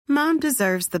Mom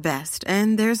deserves the best,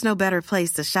 and there's no better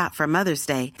place to shop for Mother's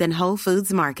Day than Whole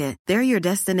Foods Market. They're your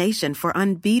destination for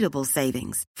unbeatable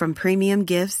savings, from premium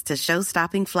gifts to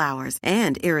show-stopping flowers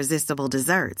and irresistible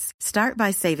desserts. Start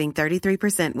by saving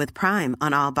 33% with Prime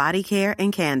on all body care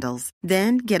and candles.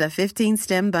 Then get a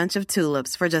 15-stem bunch of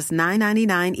tulips for just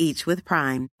 $9.99 each with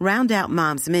Prime. Round out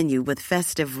Mom's menu with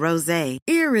festive rosé,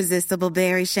 irresistible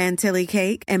berry chantilly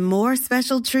cake, and more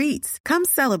special treats. Come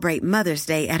celebrate Mother's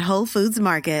Day at Whole Foods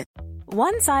Market.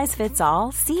 One size fits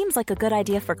all seems like a good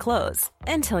idea for clothes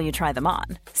until you try them on.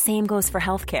 Same goes for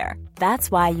healthcare.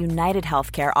 That's why United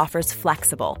Healthcare offers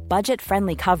flexible,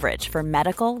 budget-friendly coverage for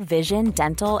medical, vision,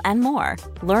 dental, and more.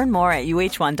 Learn more at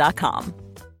uh1.com.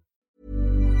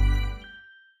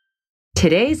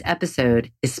 Today's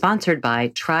episode is sponsored by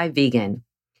Try Vegan,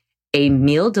 a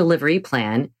meal delivery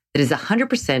plan that is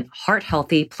 100%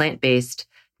 heart-healthy, plant-based,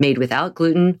 made without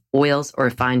gluten, oils, or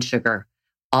refined sugar.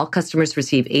 All customers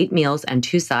receive 8 meals and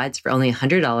 2 sides for only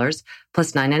 $100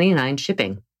 plus $9.99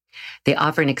 shipping. They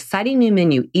offer an exciting new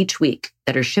menu each week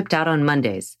that are shipped out on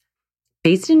Mondays.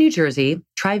 Based in New Jersey,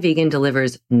 Try Vegan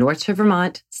delivers north to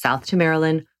Vermont, south to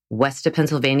Maryland, west to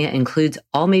Pennsylvania, includes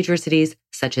all major cities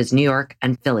such as New York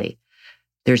and Philly.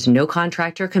 There's no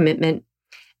contractor commitment,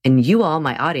 and you all,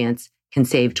 my audience, can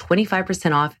save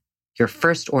 25% off your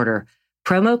first order.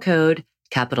 Promo code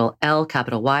capital L,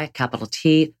 capital Y, capital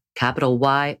T, capital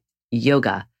Y,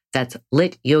 yoga. That's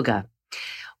Lit Yoga.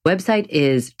 Website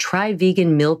is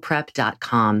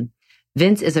tryveganmealprep.com.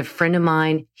 Vince is a friend of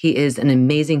mine. He is an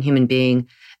amazing human being,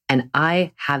 and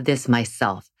I have this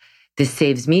myself. This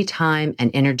saves me time and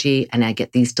energy, and I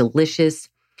get these delicious,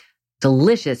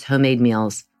 delicious homemade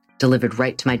meals delivered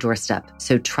right to my doorstep.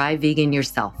 So try vegan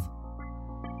yourself.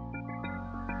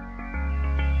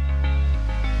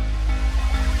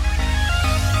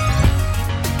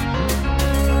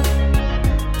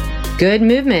 Good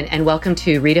movement, and welcome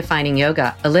to Redefining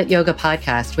Yoga, a lit yoga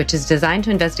podcast, which is designed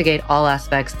to investigate all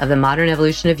aspects of the modern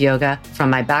evolution of yoga from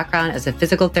my background as a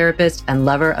physical therapist and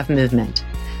lover of movement.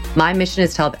 My mission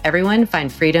is to help everyone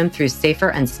find freedom through safer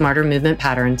and smarter movement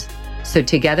patterns, so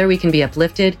together we can be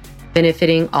uplifted,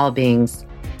 benefiting all beings.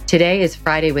 Today is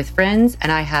Friday with Friends,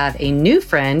 and I have a new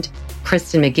friend,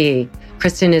 Kristen McGee.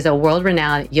 Kristen is a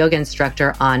world-renowned yoga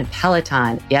instructor on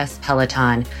Peloton. Yes,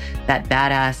 Peloton, that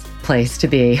badass place to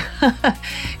be.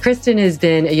 Kristen has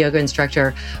been a yoga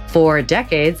instructor for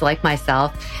decades, like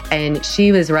myself, and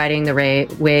she was riding the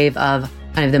wave of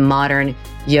kind of the modern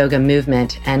yoga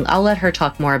movement. And I'll let her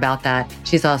talk more about that.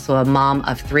 She's also a mom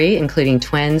of 3, including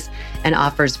twins, and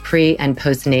offers pre- and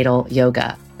postnatal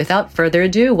yoga. Without further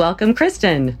ado, welcome,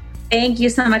 Kristen. Thank you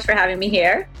so much for having me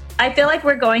here. I feel like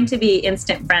we're going to be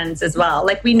instant friends as well.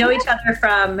 Like we know each other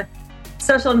from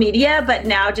social media, but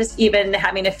now just even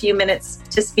having a few minutes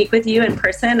to speak with you in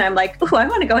person, I'm like, oh, I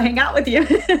want to go hang out with you.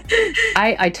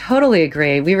 I totally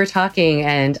agree. We were talking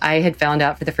and I had found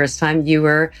out for the first time you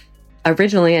were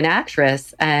originally an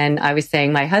actress. And I was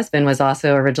saying my husband was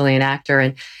also originally an actor.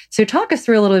 And so talk us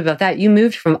through a little bit about that. You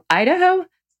moved from Idaho?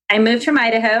 I moved from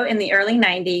Idaho in the early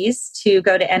 90s to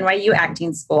go to NYU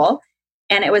acting school.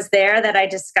 And it was there that I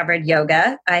discovered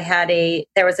yoga.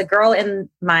 There was a girl in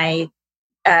my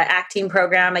acting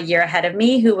program a year ahead of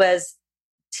me who was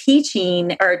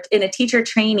teaching or in a teacher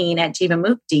training at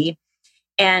Jivamukti.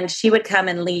 And she would come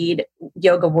and lead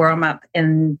yoga warm-up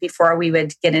before we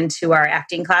would get into our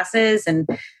acting classes. And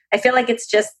I feel like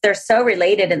they're so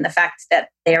related in the fact that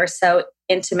they are so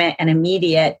intimate and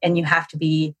immediate, and you have to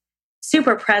be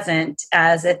super present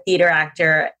as a theater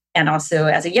actor and also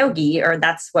as a yogi, or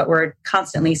that's what we're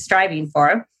constantly striving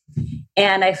for.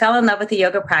 And I fell in love with the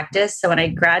yoga practice. So when I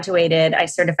graduated, I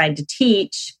certified to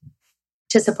teach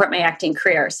to support my acting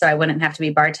career. So I wouldn't have to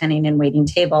be bartending and waiting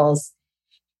tables.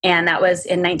 And that was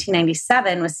in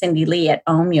 1997 with Cindy Lee at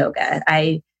Om Yoga.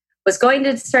 I was going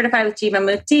to certify with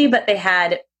Jivamukti, but they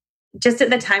had, just at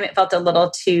the time, it felt a little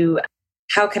too,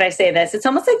 how could I say this? It's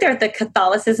almost like they're the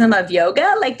Catholicism of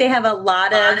yoga. Like they have a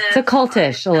lot of... It's a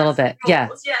cultish a little bit. Yeah.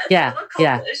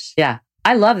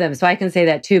 I love them, so I can say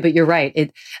that too. But you're right.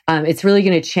 It's really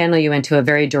going to channel you into a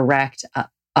very direct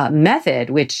method,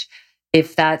 which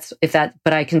but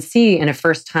I can see in a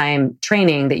first time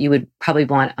training that you would probably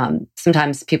want,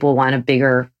 sometimes people want a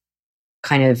bigger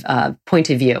kind of point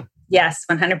of view. Yes,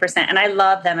 100%. And I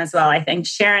love them as well. I think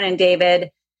Sharon and David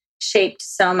shaped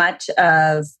so much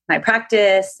of my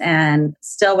practice and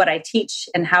still what I teach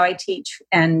and how I teach.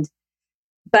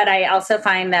 But I also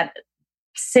find that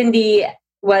Cindy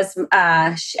was,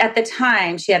 at the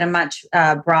time, she had a much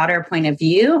broader point of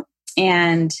view.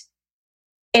 And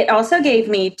it also gave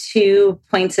me 2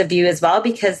 points of view as well,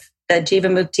 because the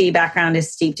Jivamukti background is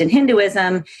steeped in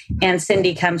Hinduism, and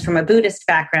Cindy comes from a Buddhist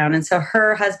background. And so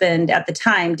her husband at the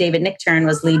time, David Nichtern,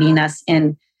 was leading us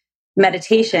in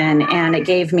meditation, and it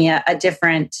gave me a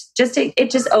different,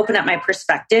 it just opened up my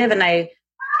perspective. And I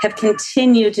have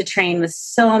continued to train with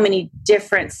so many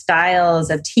different styles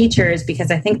of teachers because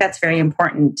I think that's very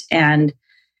important. And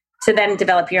to then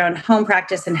develop your own home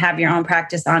practice and have your own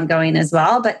practice ongoing as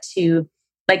well. But to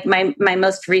like my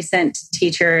most recent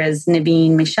teacher is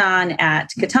Naveen Mishan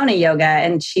at Katona Yoga,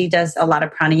 and she does a lot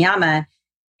of pranayama.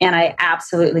 And I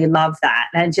absolutely love that.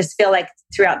 And I just feel like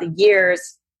throughout the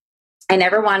years, I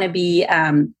never want to be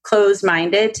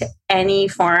closed-minded to any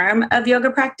form of yoga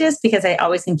practice because I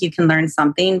always think you can learn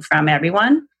something from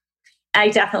everyone. I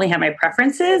definitely have my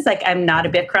preferences. Like I'm not a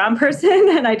Bikram person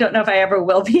and I don't know if I ever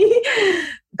will be,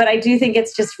 but I do think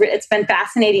it's been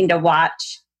fascinating to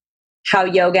watch how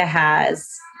yoga has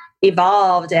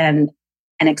evolved and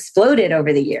exploded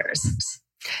over the years.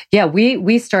 Yeah,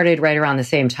 we started right around the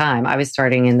same time. I was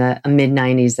starting in the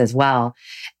mid-90s as well.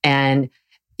 And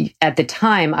at the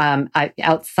time,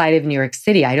 outside of New York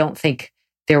City, I don't think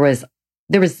there was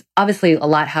obviously a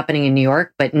lot happening in New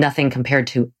York, but nothing compared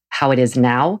to how it is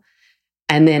now.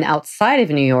 And then outside of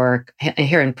New York,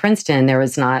 here in Princeton, there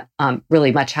was not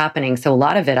really much happening. So a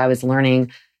lot of it I was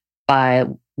learning by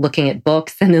looking at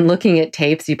books and then looking at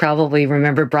tapes. You probably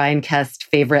remember Brian Kest's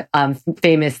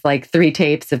famous like 3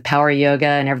 tapes of power yoga,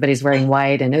 and everybody's wearing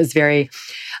white. And it was very,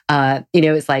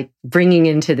 it was like bringing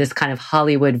into this kind of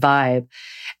Hollywood vibe.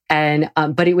 And,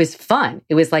 but it was fun.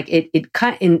 It was like, it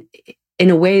kind of, in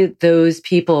a way, those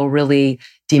people really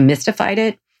demystified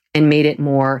it and made it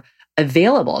more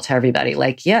available to everybody.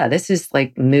 Like, yeah, this is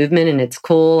like movement and it's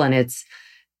cool and it's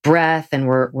breath and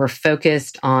we're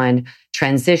focused on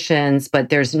transitions, but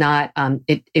there's not,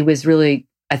 it was really,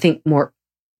 I think, more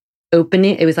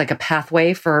opening. It was like a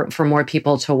pathway for more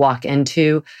people to walk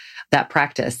into that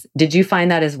practice. Did you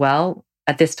find that as well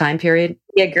at this time period?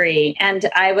 I agree. And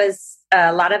I was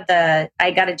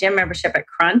I got a gym membership at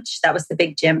Crunch. That was the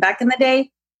big gym back in the day.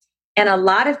 And a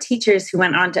lot of teachers who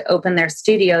went on to open their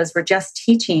studios were just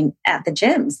teaching at the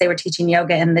gyms. They were teaching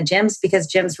yoga in the gyms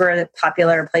because gyms were the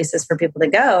popular places for people to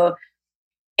go.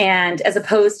 And as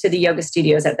opposed to the yoga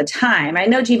studios at the time, I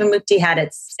know Jivamukti had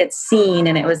its scene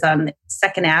and it was on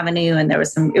 2nd Avenue and it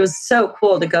was so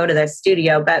cool to go to their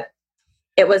studio, but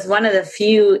it was one of the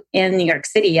few in New York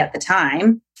City at the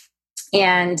time.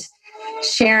 And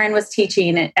Sharon was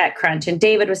teaching at Crunch and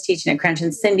David was teaching at Crunch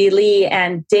and Cindy Lee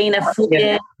and Dana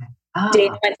Fugin.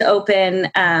 Dana went to open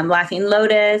Laughing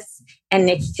Lotus and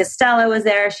Nikki Costello was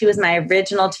there. She was my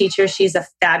original teacher. She's a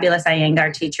fabulous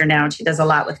Iyengar teacher now. And she does a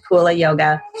lot with Kula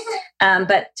Yoga.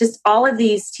 But just all of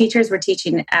these teachers were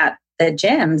teaching at the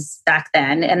gyms back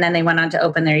then. And then they went on to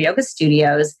open their yoga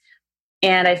studios.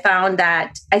 And I found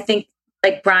that, I think,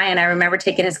 like Brian, I remember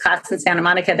taking his class in Santa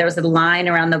Monica. There was a line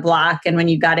around the block. And when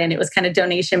you got in, it was kind of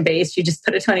donation based. You just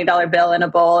put a $20 bill in a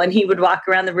bowl and he would walk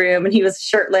around the room and he was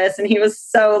shirtless. And he was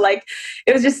so like,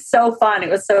 it was just so fun. It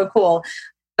was so cool.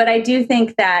 But I do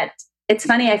think that it's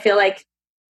funny. I feel like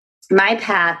my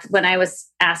path, when I was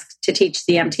asked to teach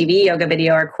the MTV yoga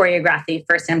video or choreograph the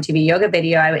first MTV yoga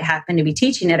video, I happened to be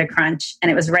teaching at a Crunch and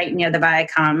it was right near the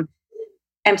Viacom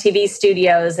MTV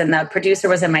studios, and the producer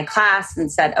was in my class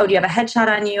and said, "Oh, do you have a headshot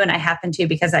on you?" And I happened to,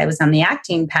 because I was on the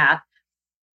acting path.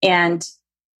 And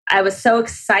I was so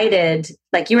excited,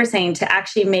 like you were saying, to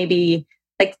actually maybe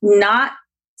like not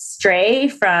stray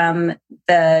from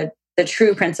the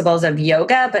true principles of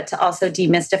yoga, but to also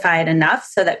demystify it enough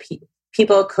so that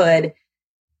people could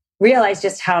realize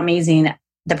just how amazing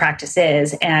the practice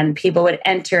is, and people would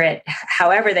enter it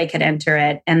however they could enter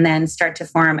it, and then start to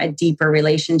form a deeper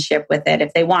relationship with it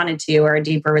if they wanted to, or a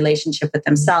deeper relationship with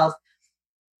themselves.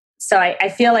 So I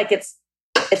feel like it's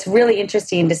really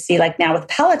interesting to see, like now with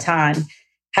Peloton,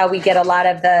 how we get a lot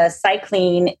of the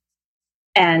cycling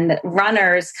and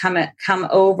runners come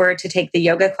over to take the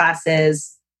yoga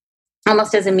classes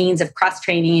almost as a means of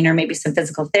cross-training or maybe some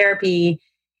physical therapy.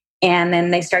 And then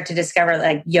they start to discover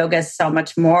like yoga is so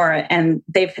much more. And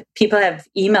people have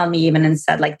emailed me even and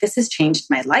said, like, this has changed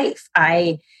my life.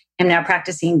 I am now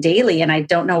practicing daily and I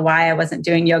don't know why I wasn't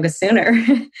doing yoga sooner.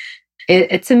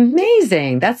 It's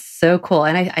amazing. That's so cool.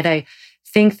 And I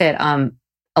think that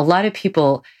a lot of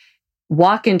people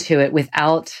walk into it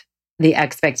without the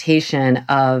expectation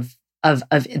of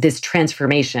this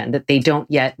transformation that they don't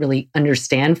yet really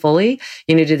understand fully.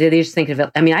 You know, they just think of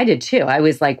it. I mean, I did too. I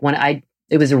was like,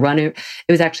 it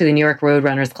was actually the New York Road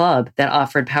Runners Club that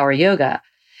offered power yoga.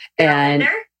 And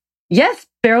Yes,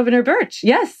 Beryl Vinner Birch.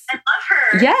 Yes. I love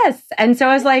her. Yes. And so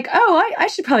I was like, oh, I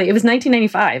should probably, it was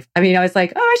 1995. I mean, I was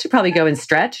like, oh, I should probably go and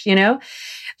stretch,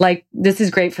 like this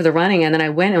is great for the running. And then I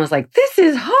went and was like, this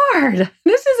is hard.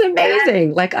 This is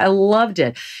amazing. Like I loved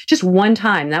it. Just one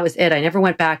time. That was it. I never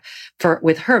went back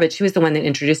with her, but she was the one that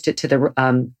introduced it to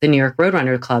the New York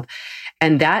Roadrunner Club.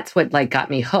 And that's what like got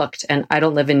me hooked. And I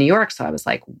don't live in New York. So I was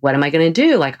like, what am I going to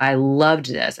do? Like, I loved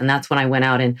this. And that's when I went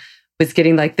out and was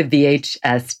getting like the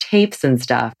VHS tapes and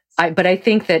stuff. But I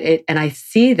think that and I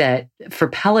see that for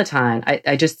Peloton,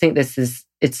 I just think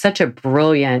it's such a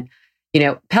brilliant,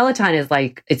 Peloton is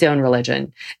like its own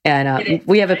religion. And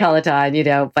we have a Peloton,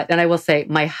 and I will say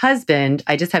my husband,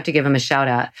 I just have to give him a shout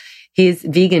out. He's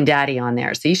Vegan Daddy on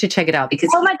there. So you should check it out because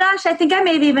oh my gosh, I think I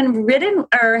may have even ridden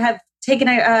or have taken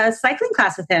a cycling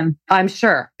class with him. I'm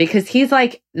sure because he's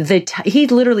like he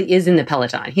literally is in the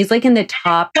Peloton. He's like in the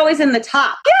top. Always in the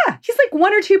top. Yeah. He's like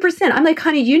 1 or 2%. I'm like,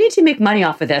 honey, you need to make money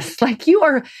off of this. Like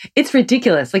it's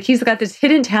ridiculous. Like he's got this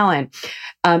hidden talent.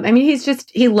 I mean,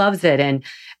 he loves it. And,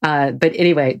 but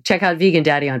anyway, check out Vegan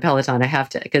Daddy on Peloton. I have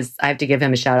to give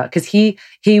him a shout out because he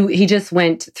just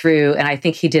went through and I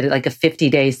think he did like a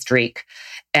 50-day streak.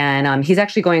 And he's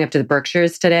actually going up to the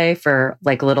Berkshires today for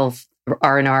like a little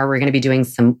R&R. We're going to be doing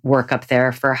some work up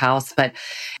there for a house. But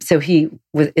so he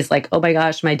is like, oh my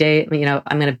gosh, my day,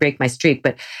 I'm going to break my streak.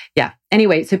 But yeah,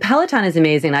 anyway, so Peloton is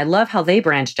amazing. I love how they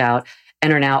branched out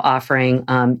and are now offering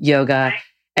yoga.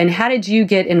 And how did you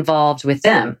get involved with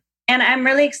them? And I'm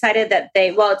really excited that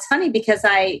it's funny because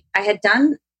I had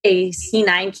done a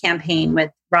C9 campaign with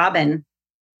Robin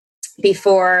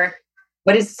before.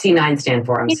 What does C9 stand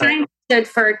for? C9 stood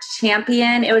for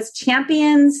champion. It was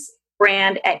Champion's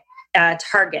brand at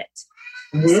Target.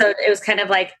 Mm-hmm. So it was kind of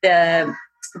like the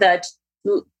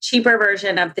cheaper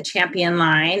version of the Champion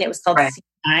line. It was called C9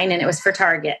 and it was for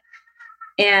Target.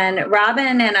 And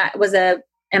Robin and I was a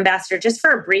ambassador just for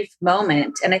a brief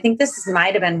moment. And I think this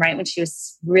might have been right when she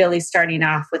was really starting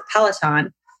off with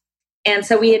Peloton. And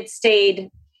so we had stayed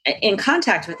in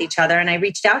contact with each other. And I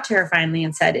reached out to her finally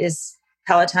and said, is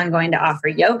Peloton going to offer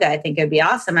yoga? I think it'd be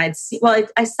awesome. I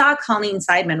saw Colleen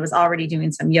Seidman was already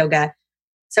doing some yoga.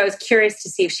 So I was curious to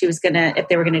see if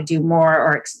they were going to do more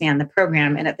or expand the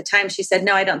program. And at the time she said,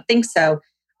 no, I don't think so.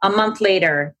 A month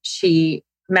later, she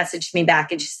messaged me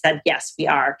back and she said, yes, we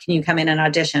are. Can you come in and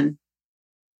audition?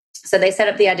 So they set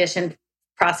up the audition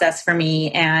process for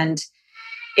me and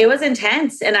it was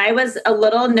intense. And I was a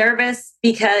little nervous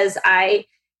because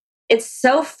it's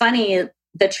so funny,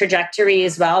 the trajectory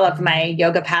as well of my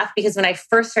yoga path, because when I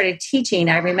first started teaching,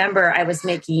 I remember I was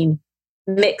making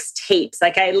mixed tapes.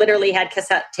 Like I literally had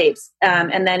cassette tapes.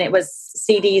 And then it was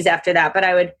CDs after that. But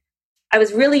I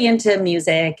was really into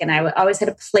music and I always had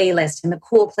a playlist and the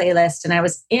cool playlist. And I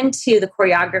was into the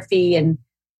choreography and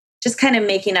just kind of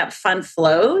making up fun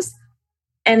flows.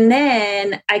 And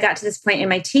then I got to this point in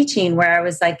my teaching where I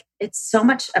was like, it's so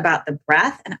much about the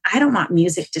breath and I don't want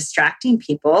music distracting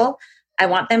people. I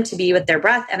want them to be with their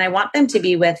breath and I want them to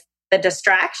be with the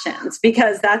distractions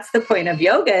because that's the point of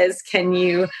yoga is can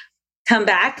you come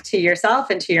back to yourself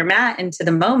and to your mat and to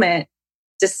the moment,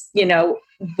 just,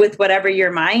 with whatever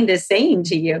your mind is saying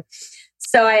to you.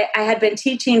 So I had been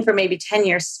teaching for maybe 10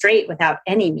 years straight without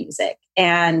any music.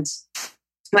 And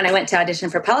when I went to audition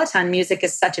for Peloton, music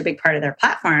is such a big part of their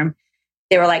platform.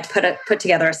 They were like, put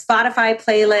together a Spotify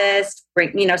playlist,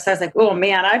 so I was like, oh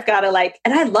man, I've got to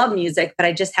and I love music, but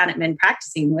I just hadn't been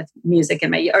practicing with music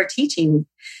or teaching.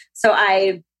 So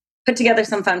I put together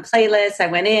some fun playlists. I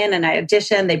went in and I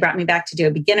auditioned. They brought me back to do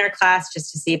a beginner class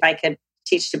just to see if I could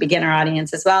teach the beginner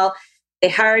audience as well. They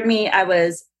hired me. I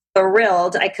was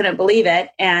thrilled. I couldn't believe it.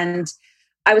 And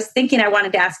I was thinking I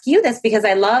wanted to ask you this because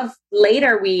I love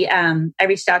later I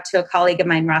reached out to a colleague of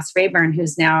mine, Ross Rayburn,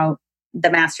 who's now the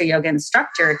master yoga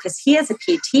instructor because he has a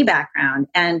PT background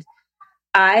and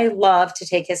I love to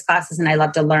take his classes and I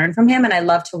love to learn from him. And I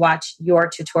love to watch your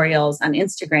tutorials on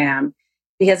Instagram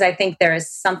because I think there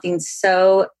is something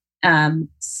so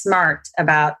smart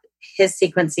about his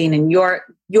sequencing and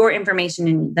your information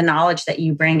and the knowledge that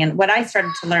you bring. And what I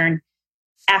started to learn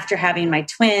after having my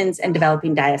twins and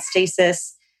developing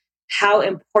diastasis, how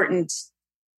important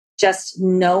just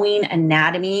knowing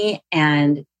anatomy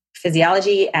and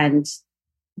physiology and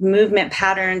movement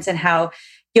patterns and how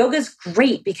yoga is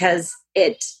great because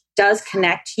it does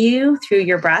connect you through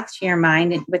your breath to your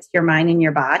mind and with your mind and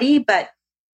your body. But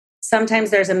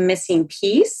sometimes there's a missing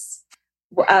piece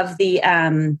of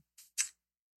the,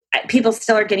 people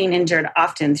still are getting injured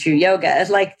often through yoga,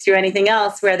 like through anything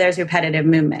else where there's repetitive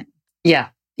movement. Yeah.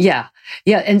 Yeah.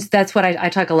 Yeah. And that's what I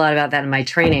talk a lot about that in my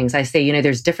trainings. I say,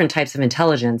 there's different types of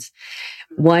intelligence.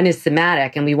 One is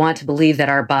somatic, and we want to believe that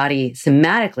our body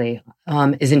somatically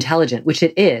is intelligent, which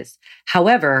it is.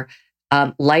 However,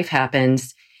 life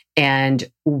happens and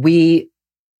we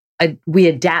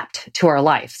adapt to our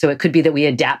life. So it could be that we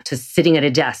adapt to sitting at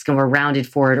a desk and we're rounded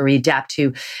for it, or we adapt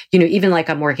to, even like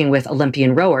I'm working with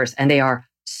Olympian rowers, and they are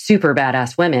super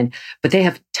badass women, but they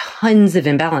have tons of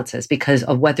imbalances because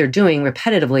of what they're doing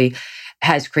repetitively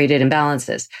has created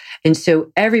imbalances. And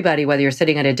so everybody, whether you're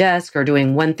sitting at a desk or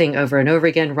doing one thing over and over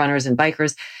again, runners and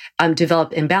bikers,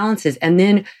 develop imbalances. And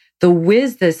then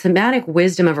the somatic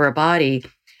wisdom of our body,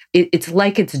 it's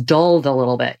like it's dulled a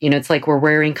little bit. It's like we're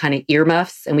wearing kind of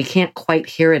earmuffs and we can't quite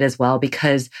hear it as well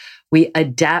because we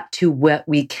adapt to what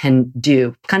we can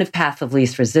do, kind of path of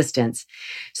least resistance.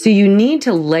 So you need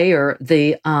to layer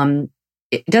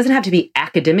it doesn't have to be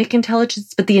academic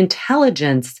intelligence, but the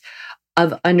intelligence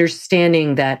of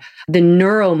understanding that the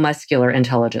neuromuscular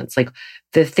intelligence, like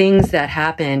the things that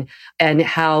happen and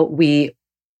how we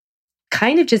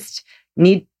kind of just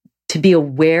need to be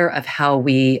aware of how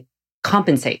we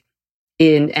compensate.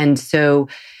 And so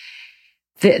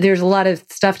there's a lot of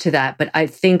stuff to that, but I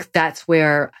think that's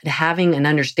where having an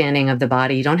understanding of the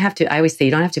body, I always say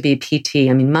you don't have to be a PT.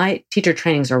 I mean, my teacher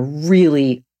trainings are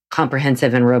really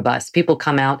comprehensive and robust. People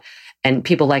come out and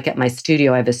people like at my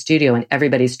studio, I have a studio and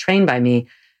everybody's trained by me.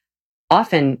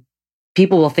 Often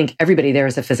people will think everybody there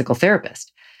is a physical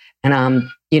therapist. And,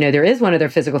 there is one other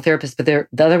physical therapist, but the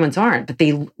other ones aren't.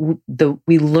 But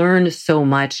we learn so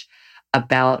much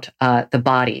about the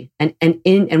body and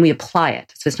we apply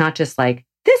it. So it's not just like,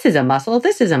 this is a muscle,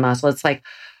 this is a muscle. It's like,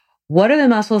 what are the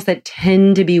muscles that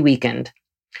tend to be weakened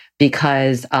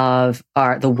because of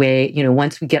the way,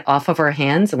 once we get off of our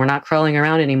hands and we're not crawling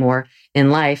around anymore in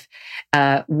life,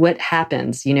 what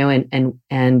happens,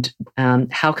 and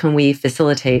how can we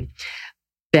facilitate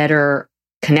better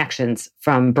connections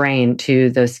from brain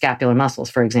to those scapular muscles,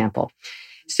 for example.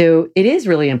 So it is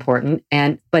really important.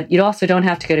 But you also don't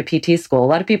have to go to PT school. A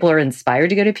lot of people are inspired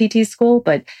to go to PT school,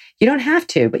 but you don't have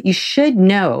to, but you should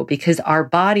know because our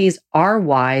bodies are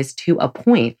wise to a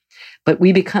point, but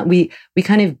we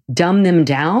kind of dumb them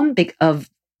down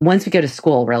once we go to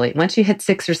school, really. Once you hit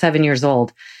 6 or 7 years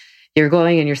old, you're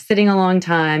going and you're sitting a long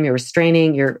time, you're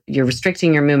restraining, you're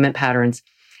restricting your movement patterns,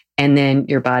 and then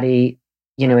your body,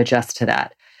 adjusts to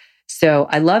that. So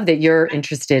I love that you're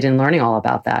interested in learning all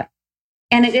about that.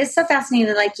 And it is so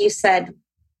fascinating, like you said,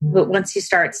 once you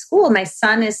start school, my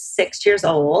son is 6 years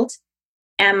old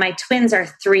and my twins are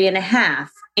 3.5.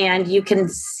 And you can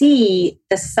see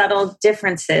the subtle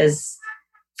differences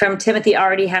from Timothy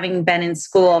already having been in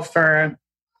school for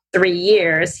 3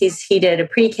 years. He did a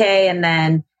pre-K and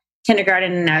then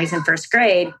kindergarten, and now he's in first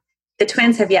grade. The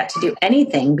twins have yet to do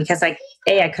anything because I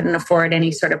couldn't afford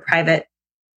any sort of private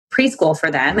preschool for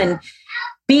them. And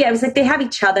B, I was like, they have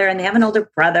each other and they have an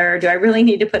older brother. Do I really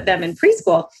need to put them in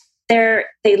preschool?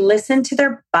 They listen to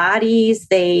their bodies.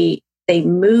 They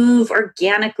move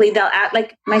organically. They'll act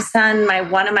like my son.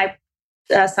 One of my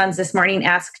sons this morning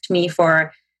asked me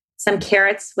for some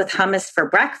carrots with hummus for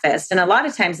breakfast. And a lot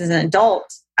of times as an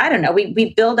adult, I don't know,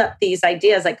 we build up these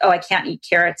ideas like, oh, I can't eat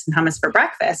carrots and hummus for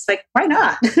breakfast. Like, why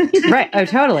not? Right. Oh,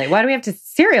 totally. Why do we have to?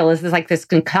 Cereal is this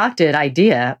concocted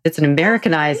idea. It's an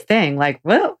Americanized thing. Like,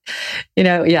 well,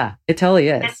 yeah, it totally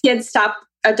is.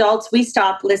 We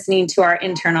stop listening to our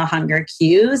internal hunger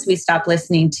cues. We stop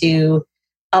listening to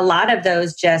a lot of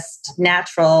those just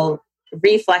natural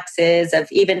reflexes of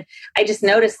I just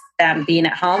noticed them being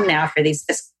at home now for this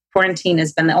quarantine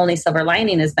has been the only silver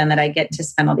lining has been that I get to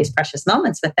spend all these precious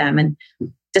moments with them and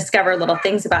discover little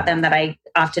things about them that I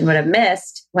often would have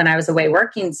missed when I was away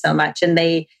working so much. And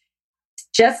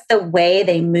just the way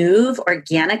they move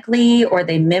organically, or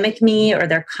they mimic me, or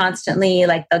they're constantly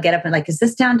like, they'll get up and like, is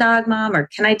this down dog, mom? Or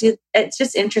can I do, it's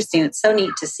just interesting. It's so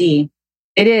neat to see.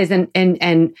 It is.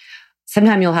 And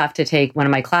sometime you'll have to take one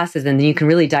of my classes and then you can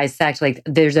really dissect, like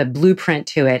there's a blueprint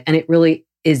to it. And it really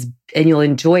is, and you'll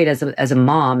enjoy it as a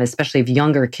mom, especially of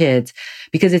younger kids,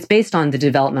 because it's based on the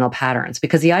developmental patterns.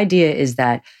 Because the idea is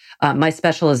that my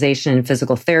specialization in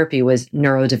physical therapy was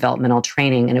neurodevelopmental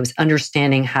training, and it was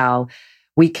understanding how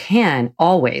we can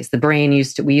always,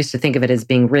 we used to think of it as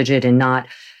being rigid and not,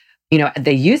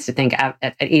 they used to think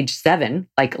at age 7,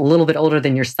 like a little bit older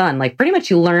than your son, like pretty much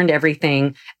you learned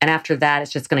everything. And after that,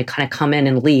 it's just going to kind of come in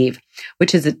and leave,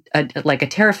 which is like a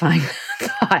terrifying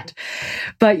thought.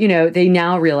 But, they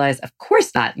now realize, of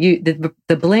course not.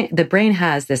 The brain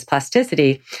has this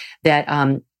plasticity that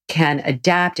can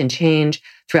adapt and change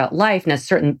throughout life. Now,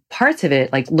 certain parts of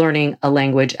it, like learning a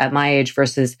language at my age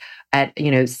versus at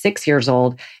 6 years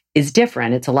old, is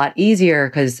different. It's a lot easier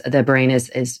because the brain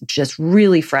is just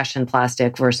really fresh and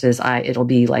plastic versus it'll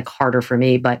be like harder for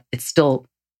me, but it's still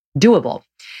doable.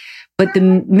 But the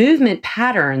movement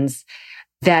patterns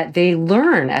that they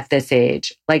learn at this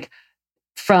age, like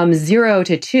from 0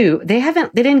 to 2, they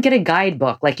didn't get a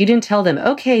guidebook. Like you didn't tell them,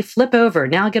 okay, flip over,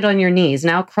 now get on your knees,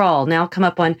 now crawl, now come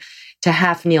up on to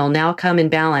half kneel, now come in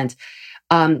balance.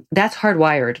 That's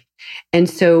hardwired. And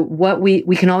so what we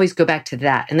can always go back to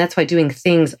that. And that's why doing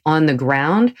things on the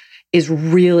ground is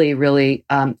really, really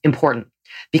important,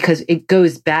 because it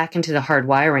goes back into the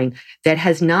hardwiring that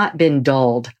has not been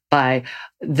dulled by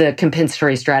the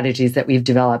compensatory strategies that we've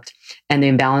developed and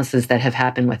the imbalances that have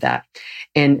happened with that.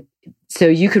 And so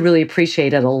you could really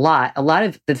appreciate it a lot. A lot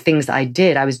of the things I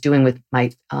did, I was doing with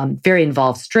my very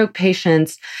involved stroke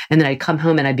patients. And then I'd come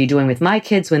home and I'd be doing with my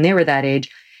kids when they were that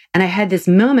age. And I had this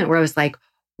moment where I was like,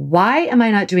 why am I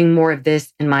not doing more of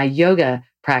this in my yoga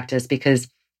practice? Because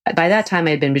by that time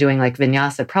I had been doing like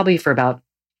vinyasa probably for about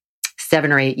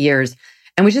 7 or 8 years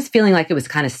and was just feeling like it was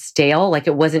kind of stale, like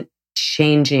it wasn't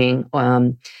changing.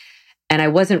 And I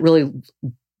wasn't really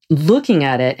looking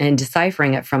at it and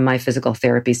deciphering it from my physical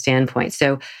therapy standpoint.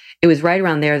 So it was right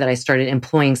around there that I started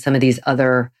employing some of these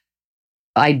other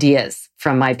ideas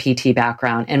from my PT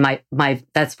background. And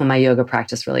that's when my yoga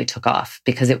practice really took off,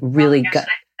 because it really got...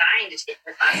 I'm dying to take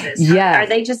your classes. Yeah. Are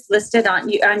they just listed on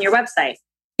your website?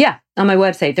 Yeah, on my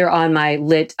website. They're on my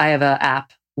LYT. I have an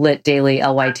app, LYT Daily,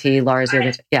 LYT, Lars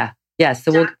Yoga. Yeah. Yeah.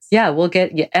 So we'll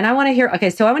get, and I want to hear,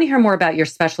 so I want to hear more about your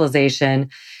specialization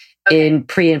in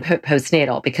pre and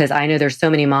postnatal, because I know there's so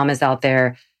many mamas out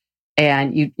there,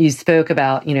 and you spoke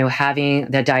about, having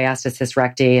the diastasis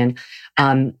recti.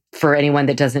 And for anyone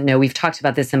that doesn't know, we've talked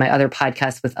about this in my other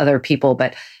podcasts with other people,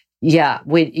 but yeah,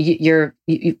 when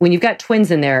you've got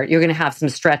twins in there, you're going to have some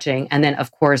stretching. And then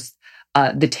of course,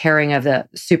 the tearing of the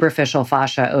superficial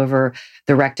fascia over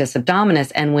the rectus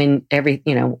abdominis. And when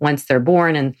once they're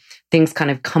born and things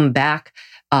kind of come back,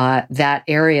 that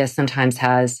area sometimes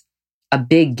has a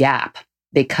big gap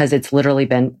because it's literally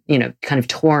been, kind of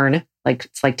torn, like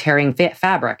it's like tearing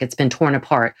fabric. It's been torn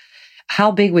apart.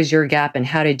 How big was your gap, and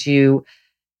how did you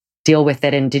deal with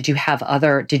it? And did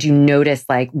you notice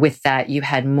like with that you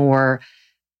had more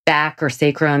back or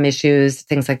sacrum issues,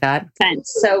 things like that?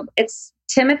 So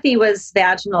Timothy was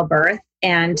vaginal birth,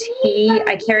 and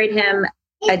I carried him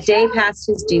a day past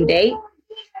his due date.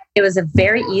 It was a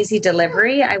very easy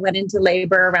delivery. I went into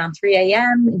labor around 3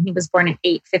 a.m. and he was born at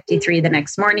 8:53 the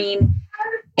next morning.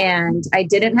 And I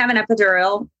didn't have an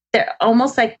epidural. They're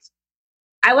almost like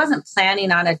I wasn't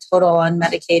planning on a total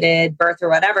unmedicated birth or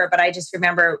whatever, but I just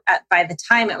remember by the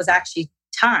time it was actually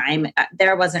time,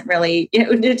 there wasn't really,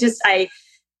 I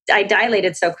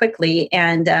dilated so quickly,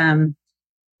 and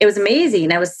it was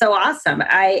amazing. It was so awesome.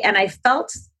 I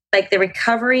felt like the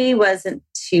recovery wasn't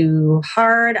too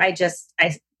hard. I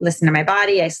listened to my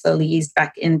body. I slowly eased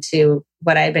back into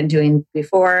what I had been doing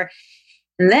before.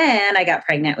 And then I got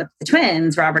pregnant with the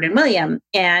twins, Robert and William,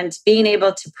 and being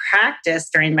able to practice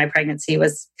during my pregnancy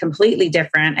was completely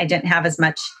different. I didn't have as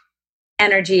much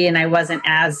energy and I wasn't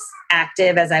as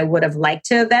active as I would have liked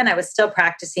to have been. I was still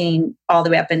practicing all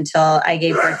the way up until I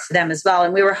gave birth to them as well.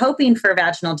 And we were hoping for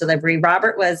vaginal delivery.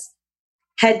 Robert was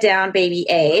head down baby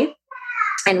A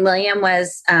and William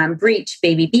was breech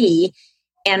baby B.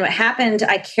 And what happened,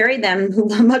 I carried them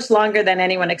much longer than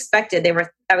anyone expected.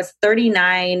 I was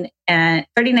 39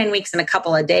 weeks in a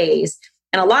couple of days.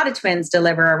 And a lot of twins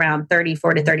deliver around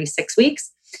 34 to 36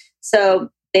 weeks.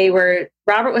 So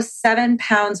Robert was 7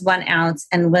 pounds, 1 ounce,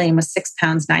 and William was 6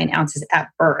 pounds, 9 ounces at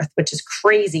birth, which is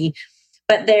crazy.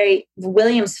 But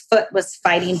William's foot was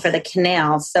fighting for the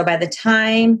canal. So by the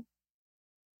time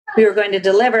we were going to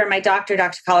deliver, my doctor,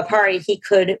 Dr. Kalapari, he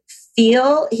could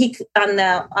feel, on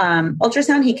the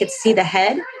ultrasound, he could see the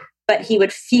head, but he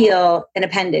would feel an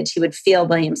appendage. He would feel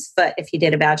William's foot if he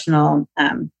did a vaginal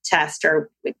test.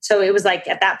 So it was like,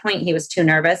 at that point, he was too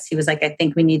nervous. He was like, I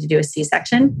think we need to do a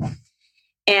C-section.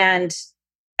 And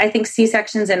I think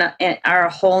C-sections are a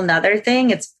whole nother thing.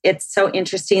 It's so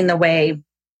interesting the way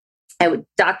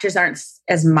doctors aren't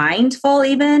as mindful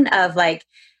even of like,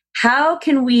 how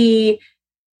can we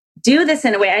do this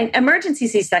in a way? Emergency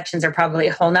C-sections are probably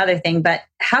a whole nother thing, but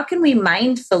how can we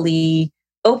mindfully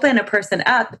open a person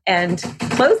up and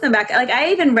close them back? Like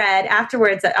I even read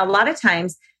afterwards that a lot of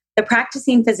times the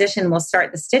practicing physician will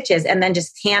start the stitches and then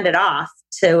just hand it off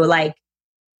to like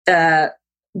the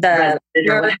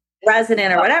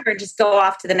resident or whatever, and just go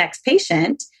off to the next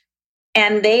patient.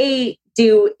 And they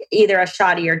do either a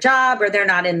shoddier job or they're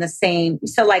not in the same.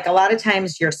 So like a lot of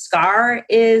times your scar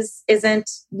isn't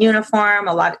uniform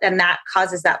and that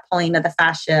causes that pulling of the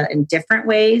fascia in different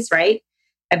ways, right?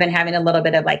 I've been having a little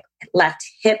bit of like left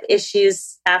hip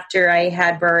issues after I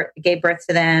gave birth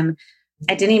to them.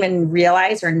 I didn't even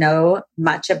realize or know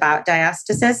much about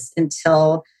diastasis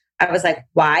until I was like,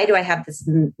 why do I have this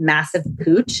massive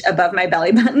pooch above my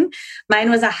belly button? Mine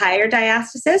was a higher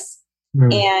diastasis.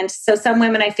 And so some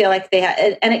women, I feel like they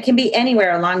have, and it can be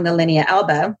anywhere along the linea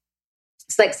elbow.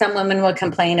 It's like some women will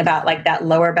complain about like that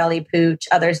lower belly pooch.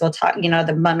 Others will talk,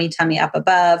 the mummy tummy up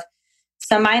above.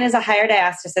 So mine is a higher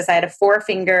diastasis. I had a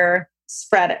 4-finger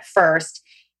spread at first,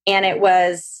 and it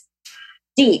was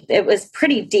deep. It was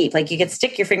pretty deep. Like you could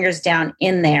stick your fingers down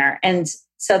in there. And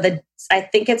so I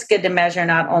think it's good to measure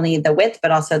not only the width,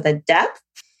 but also the depth.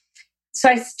 So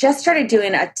I just started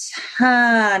doing a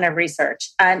ton of research,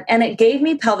 and it gave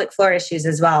me pelvic floor issues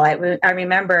as well. I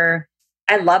remember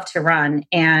I loved to run,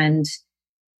 and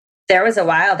there was a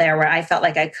while there where I felt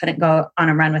like I couldn't go on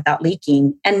a run without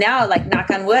leaking. And now, like, knock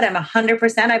on wood, I'm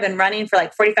 100%. I've been running for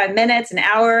like 45 minutes, an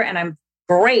hour, and I'm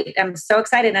great. I'm so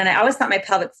excited. And I always thought my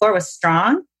pelvic floor was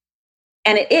strong,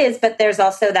 and it is, but there's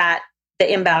also the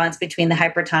imbalance between the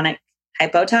hypertonic,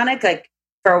 hypotonic. Like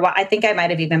for a while, I think I might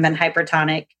have even been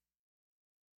hypertonic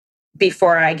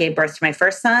before I gave birth to my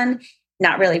first son,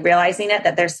 not really realizing it,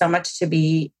 that there's so much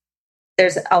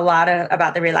there's a lot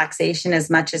about the relaxation as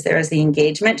much as there is the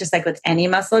engagement, just like with any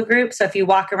muscle group. So if you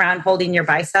walk around holding your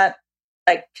bicep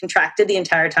like contracted the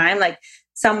entire time, like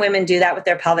some women do that with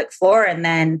their pelvic floor, and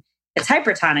then it's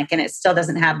hypertonic and it still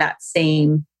doesn't have that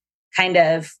same kind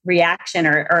of reaction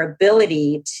or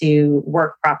ability to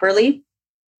work properly.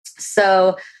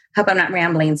 So hope I'm not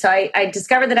rambling. So I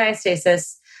discovered the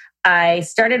diastasis. I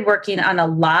started working on a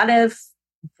lot of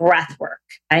breath work.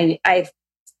 I've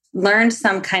learned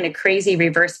some kind of crazy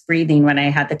reverse breathing when I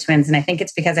had the twins. And I think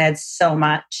it's because I had so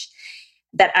much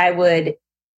that I would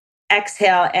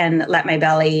exhale and let my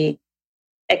belly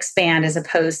expand as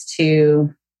opposed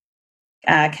to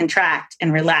contract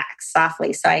and relax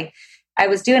softly. So I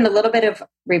was doing a little bit of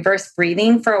reverse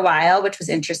breathing for a while, which was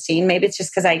interesting. Maybe it's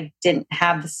just because I didn't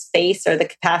have the space or the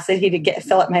capacity to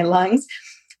fill up my lungs.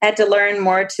 I had to learn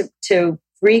more to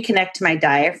reconnect to my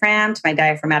diaphragm, to my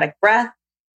diaphragmatic breath,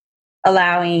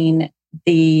 allowing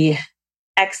the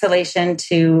exhalation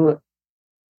to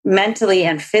mentally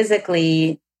and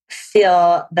physically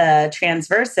feel the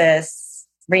transversus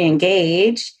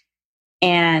re-engage.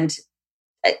 And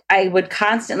I would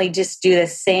constantly just do the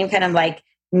same kind of like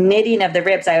knitting of the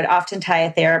ribs. I would often tie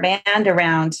a TheraBand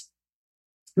around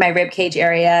my rib cage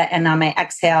area, and on my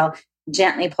exhale,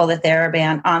 gently pull the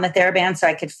TheraBand on the TheraBand so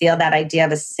I could feel that idea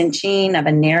of a cinching, of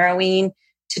a narrowing,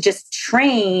 to just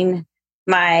train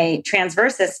my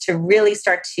transversus to really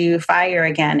start to fire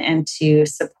again and to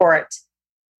support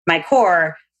my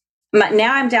core.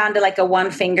 Now I'm down to like a 1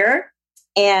 finger,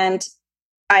 and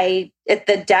at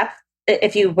the depth,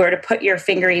 if you were to put your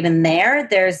finger even there,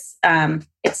 there's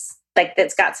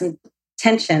it's got some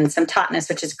tension, some tautness,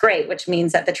 which is great, which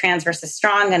means that the transverse is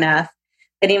strong enough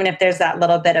that even if there's that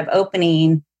little bit of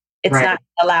opening, it's not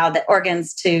allow the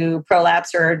organs to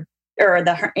prolapse or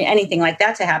anything like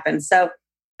that to happen. So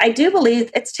I do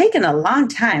believe it's taken a long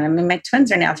time. I mean, my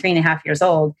twins are now 3.5 years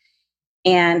old,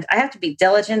 and I have to be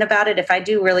diligent about it. If I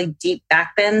do really deep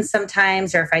back bends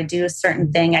sometimes, or if I do a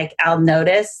certain thing, I'll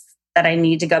notice that I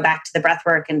need to go back to the breath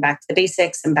work and back to the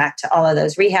basics and back to all of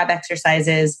those rehab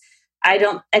exercises. I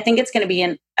think it's going to be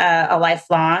a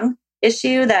lifelong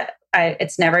issue, that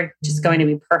it's never just going to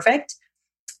be perfect.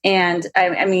 And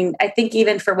I mean, I think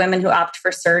even for women who opt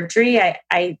for surgery,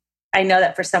 I know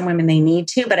that for some women they need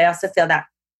to, but I also feel that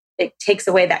it takes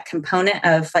away that component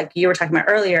of, like you were talking about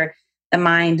earlier, the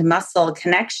mind-muscle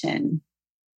connection,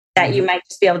 that you might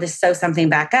just be able to sew something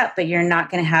back up, but you're not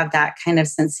going to have that kind of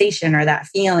sensation or that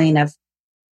feeling of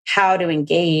how to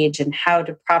engage and how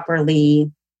to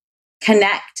properly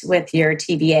connect with your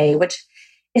TVA, which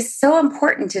is so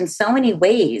important in so many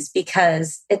ways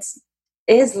because it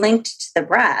is linked to the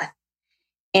breath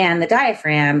and the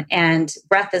diaphragm, and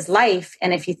breath is life.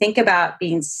 And if you think about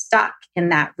being stuck in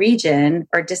that region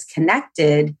or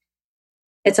disconnected,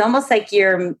 it's almost like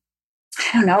you're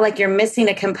missing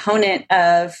a component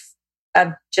of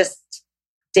just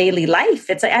daily life.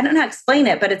 It's like, I don't know how to explain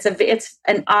it, but it's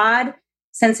an odd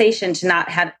sensation to not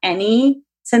have any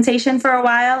sensation for a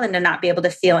while and to not be able to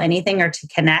feel anything or to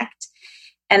connect,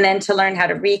 and then to learn how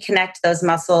to reconnect those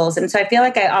muscles. And so I feel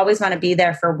like I always want to be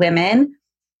there for women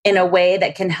in a way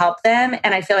that can help them.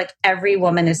 And I feel like every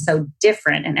woman is so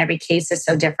different and every case is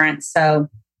so different. So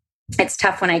it's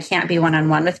tough when I can't be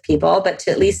one-on-one with people, but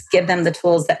to at least give them the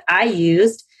tools that I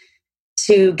used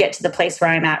to get to the place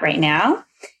where I'm at right now.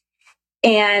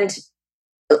 And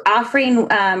offering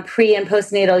pre and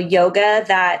postnatal yoga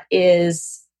that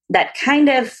kind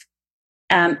of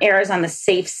errs on the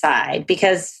safe side,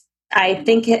 because I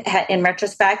think in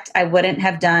retrospect, I wouldn't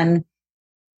have done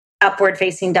upward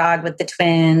facing dog with the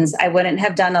twins. I wouldn't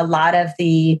have done a lot of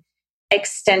the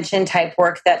extension type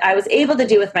work that I was able to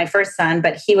do with my first son,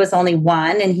 but he was only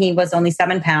 1 and he was only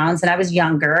 7 pounds and I was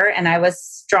younger and I was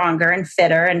stronger and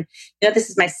fitter. And, this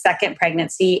is my second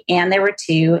pregnancy and there were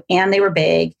 2 and they were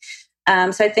big.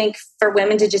 So I think for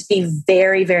women to just be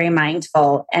very, very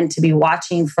mindful and to be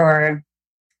watching for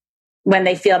when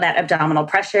they feel that abdominal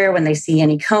pressure, when they see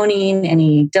any coning,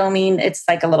 any doming, it's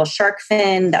like a little shark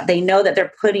fin, that they know that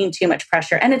they're putting too much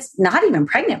pressure. And it's not even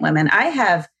pregnant women. I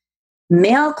have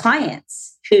male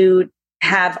clients who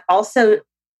have also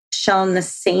shown the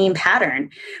same pattern,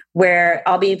 where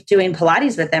I'll be doing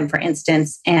Pilates with them, for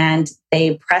instance, and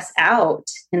they press out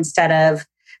instead of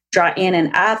draw in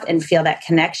and up and feel that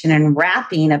connection and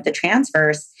wrapping of the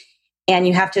transverse. And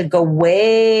you have to go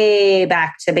way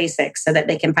back to basics so that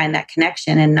they can find that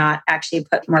connection and not actually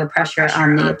put more pressure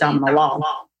on the abdominal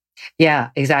wall.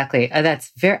 Yeah, exactly.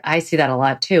 I see that a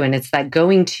lot too. And it's that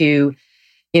going to,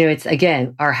 it's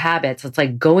again, our habits. It's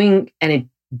like going and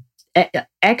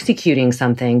executing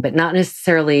something, but not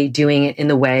necessarily doing it in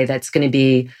the way that's going to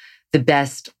be the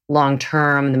best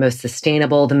long-term, the most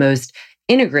sustainable, the most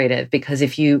integrative. Because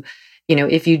if you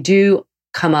do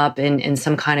come up in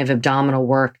some kind of abdominal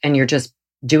work and you're just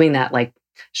doing that like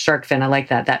shark fin, I like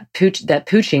that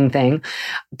pooching thing,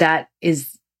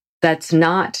 that's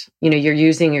not, you're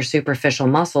using your superficial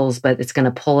muscles, but it's going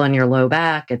to pull on your low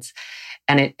back.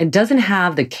 It doesn't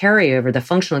have the carryover, the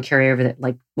functional carryover that,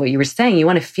 like what you were saying, you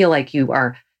want to feel like you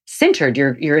are centered,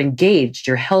 you're engaged,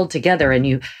 you're held together, and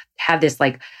you have this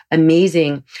like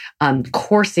amazing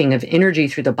coursing of energy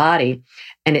through the body.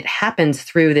 And it happens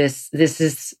through this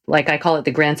is like, I call it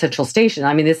the Grand Central Station.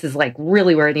 I mean, this is like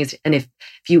really where it needs to, and if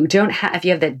you have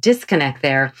that disconnect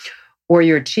there, or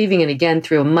you're achieving it again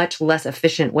through a much less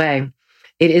efficient way,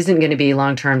 it isn't going to be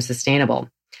long-term sustainable.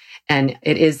 And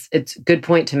it's a good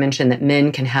point to mention that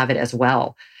men can have it as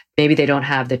well. Maybe they don't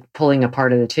have the pulling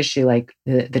apart of the tissue like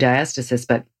the diastasis,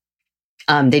 but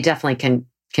they definitely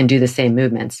can do the same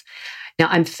movements. Now,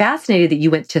 I'm fascinated that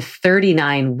you went to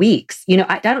 39 weeks. Do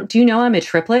you know I'm a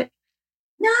triplet?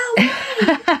 No.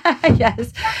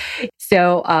 Yes.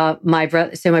 So my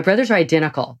brothers are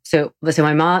identical. So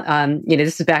my mom,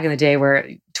 this is back in the day where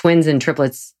twins and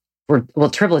triplets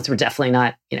triplets were definitely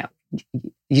not,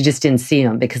 you just didn't see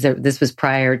them because this was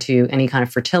prior to any kind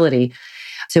of fertility.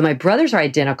 So my brothers are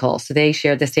identical. So they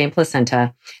shared the same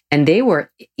placenta, and they were,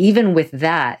 even with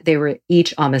that, they were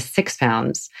each almost 6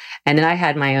 pounds. And then I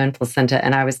had my own placenta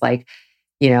and I was like,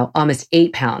 almost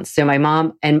 8 pounds. So my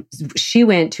mom, and she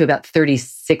went to about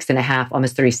 36 and a half,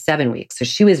 almost 37 weeks. So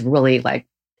she was really like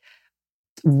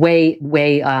way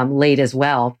late as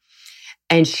well.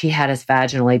 And she had us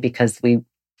vaginally because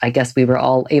I guess we were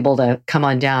all able to come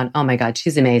on down. Oh my God,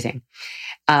 she's amazing.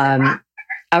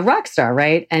 A rock star,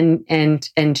 right? And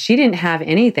she didn't have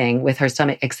anything with her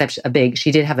stomach except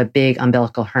she did have a big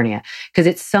umbilical hernia, because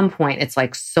at some point it's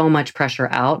like so much pressure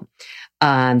out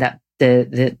that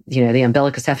the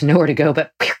umbilicus has nowhere to go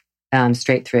but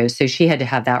straight through. So she had to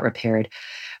have that repaired.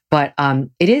 But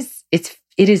it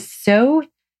is so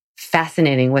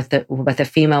fascinating what the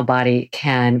female body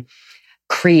can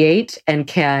create and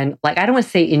can, like, I don't want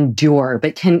to say endure,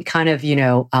 but can kind of,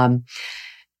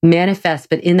 manifest.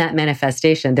 But in that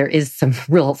manifestation, there is some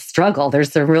real struggle.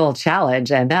 There's some real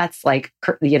challenge. And that's like,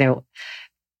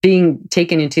 being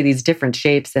taken into these different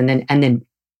shapes and then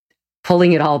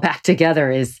pulling it all back together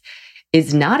is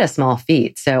not a small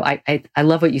feat. So I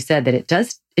love what you said, that it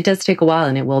does take a while,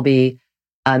 and it will be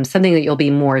something that you'll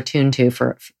be more attuned to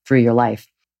through your life.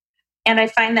 And I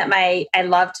find that I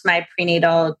loved my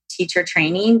prenatal teacher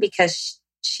training, because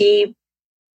she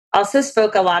also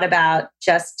spoke a lot about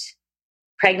just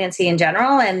pregnancy in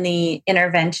general and the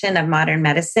intervention of modern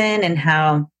medicine, and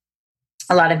how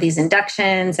a lot of these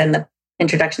inductions and the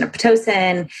introduction of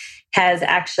Pitocin has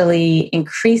actually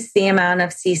increased the amount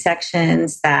of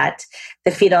C-sections, that the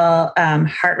fetal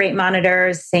heart rate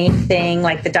monitors, same thing,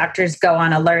 like the doctors go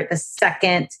on alert the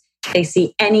second they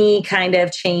see any kind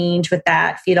of change with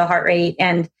that fetal heart rate.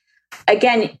 And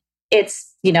again,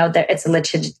 it's, it's a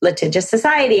litigious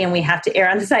society, and we have to err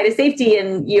on the side of safety.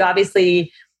 And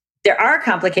there are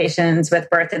complications with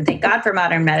birth, and thank God for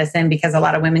modern medicine, because a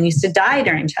lot of women used to die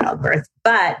during childbirth.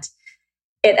 But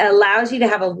it allows you to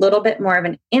have a little bit more of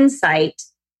an insight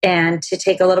and to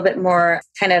take a little bit more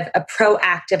kind of a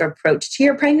proactive approach to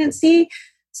your pregnancy,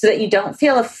 so that you don't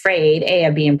feel afraid,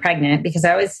 of being pregnant. Because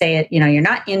I always say it, you're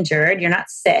not injured, you're not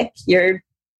sick, you're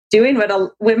doing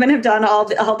what women have done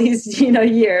all these,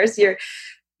 years.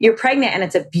 you're pregnant and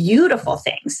it's a beautiful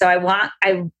thing. So I want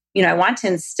to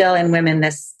instill in women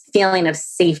this feeling of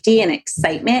safety and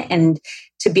excitement, and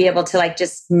to be able to like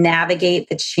just navigate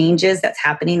the changes that's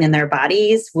happening in their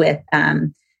bodies with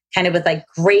kind of with like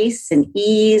grace and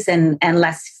ease and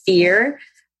less fear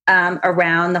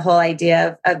around the whole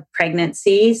idea of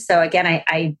pregnancy. So again,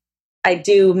 I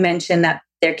do mention that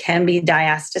there can be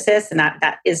diastasis, and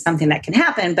that is something that can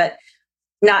happen, but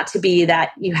not to be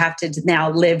that you have to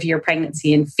now live your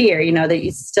pregnancy in fear. That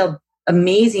it's still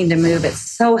amazing to move. It's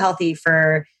so healthy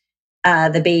for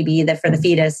the baby, for the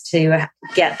fetus to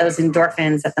get those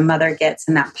endorphins that the mother gets,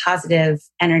 and that positive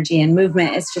energy and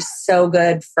movement is just so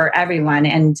good for everyone.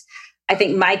 And I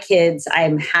think my kids,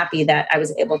 I'm happy that I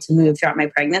was able to move throughout my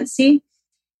pregnancy.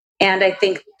 And I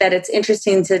think that it's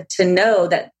interesting to know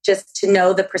that, just to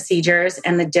know the procedures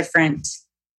and the different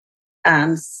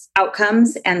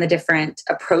outcomes and the different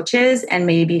approaches, and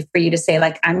maybe for you to say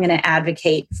like, I'm going to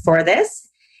advocate for this,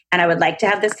 and I would like to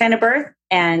have this kind of birth.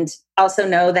 And also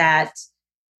know that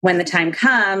when the time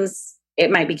comes,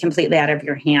 it might be completely out of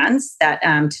your hands, that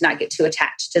to not get too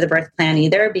attached to the birth plan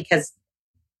either, because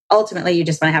ultimately you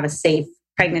just want to have a safe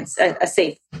pregnancy, a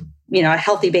safe, a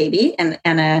healthy baby and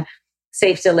a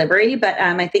safe delivery. But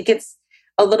I think it's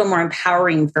a little more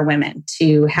empowering for women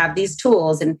to have these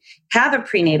tools and have a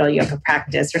prenatal yoga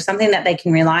practice or something that they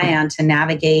can rely on to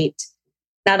navigate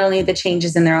not only the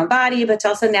changes in their own body, but to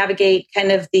also navigate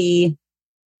kind of the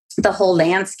whole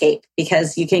landscape,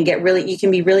 because you can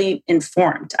be really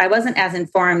informed. I wasn't as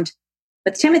informed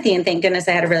with Timothy, and thank goodness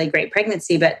I had a really great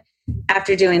pregnancy. But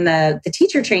after doing the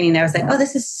teacher training, I was like, oh,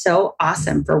 this is so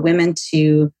awesome for women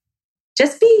to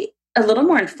just be a little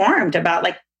more informed about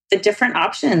like the different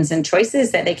options and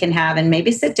choices that they can have, and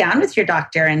maybe sit down with your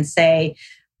doctor and say,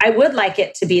 I would like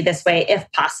it to be this way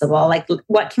if possible. Like,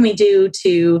 what can we do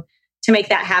to make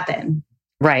that happen?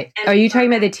 Right. And are you talking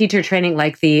about the teacher training,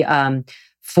 like the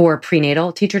for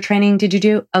prenatal teacher training? Did you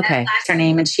do? Okay. That's her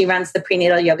name. And she runs the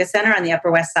Prenatal Yoga Center on the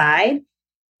Upper West Side.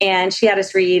 And she had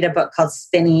us read a book called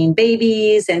Spinning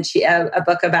Babies, and a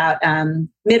book about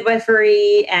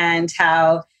midwifery, and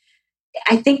how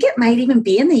I think it might even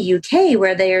be in the UK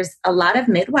where there's a lot of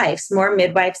midwives, more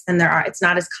midwives than there are. It's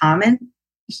not as common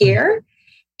here.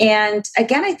 And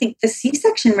again, I think the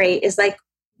C-section rate is like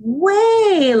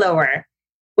way lower,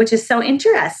 which is so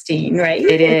interesting, right?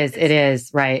 It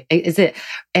is, right. Is it?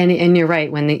 And you're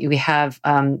right. When we have,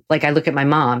 like, I look at my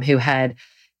mom who had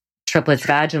triplets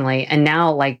vaginally, and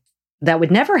now like that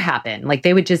would never happen. Like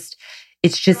they would it's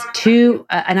just too,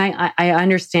 and I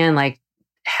understand like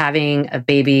having a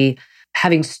baby,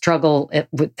 having struggle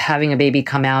with having a baby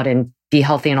come out and be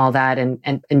healthy and all that,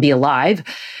 and be alive.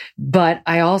 But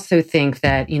I also think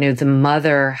that, the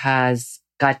mother has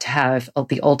got to have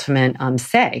the ultimate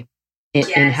say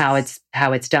in how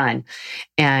it's done.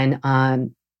 And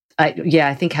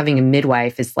I think having a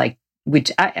midwife is like,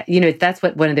 which that's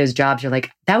what one of those jobs you're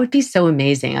like, that would be so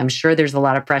amazing. I'm sure there's a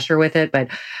lot of pressure with it, but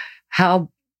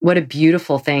what a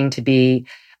beautiful thing to be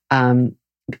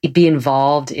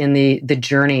involved in the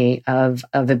journey of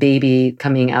a baby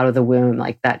coming out of the womb.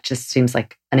 Like that just seems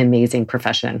like an amazing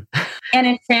profession. And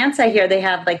in France, I hear they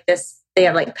have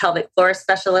pelvic floor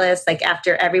specialists. Like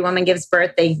after every woman gives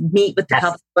birth, they meet with the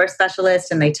pelvic floor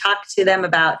specialist and they talk to them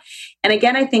about, and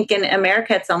again, I think in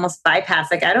America, it's almost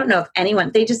bypassed. Like, I don't know if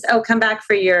anyone, they just, come back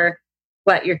for your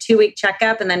 2-week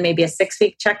checkup and then maybe a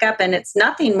 6-week checkup. And it's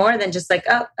nothing more than just like,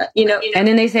 And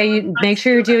then they say, you make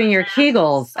sure you're doing your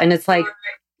Kegels. And it's like,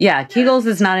 yeah, Kegels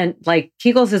is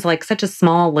Kegels is like such a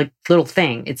small, like little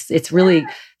thing. It's really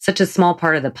such a small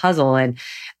part of the puzzle. And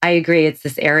I agree. It's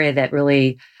this area that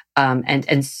really,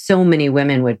 and so many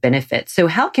women would benefit. So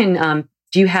how can,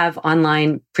 do you have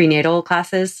online prenatal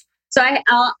classes? So I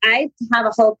have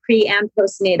a whole pre and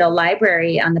postnatal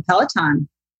library on the Peloton.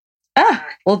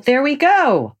 Well, there we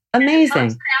go.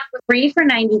 Amazing. Free for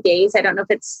 90 days. I don't know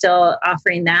if it's still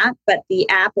offering that, but the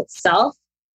app itself,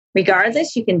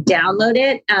 regardless, you can download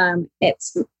it.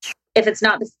 If it's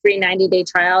not the free 90-day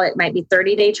trial, it might be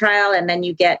 30-day trial. And then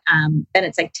you get, then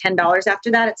it's like $10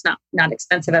 after that. It's not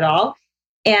expensive at all.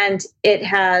 And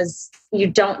you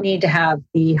don't need to have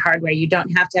the hardware. You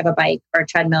don't have to have a bike or a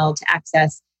treadmill to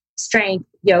access strength,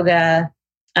 yoga,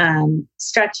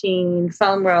 stretching,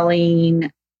 foam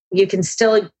rolling. You can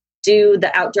still do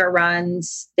the outdoor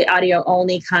runs, the audio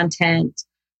only content.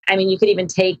 I mean, you could even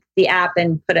take the app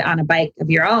and put it on a bike of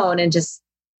your own and just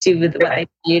do what they want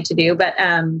you to do. But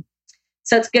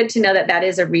so it's good to know that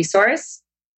is a resource.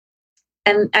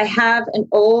 And I have an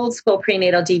old school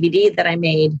prenatal DVD that I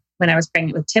made when I was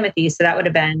pregnant with Timothy. So that would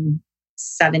have been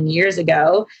 7 years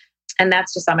ago. And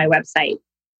that's just on my website.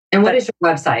 And what is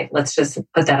your website? Let's just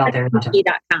put that out there.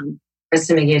 KristenMcGee.com.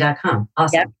 KristenMcGee.com.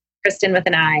 Awesome. Yep. Kristen with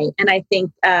an I. And I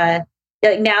think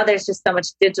like now there's just so much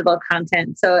digital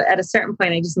content. So at a certain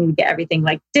point, I just need to get everything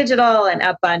like digital and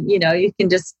up on, you can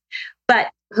just,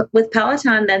 but with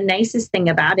Peloton, the nicest thing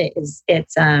about it is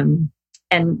it's, and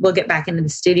we'll get back into the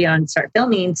studio and start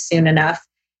filming soon enough.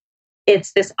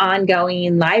 It's this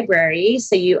ongoing library.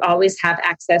 So you always have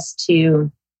access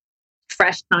to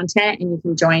fresh content, and you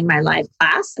can join my live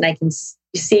class and I can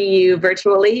see you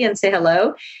virtually and say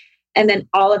hello. And then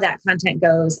all of that content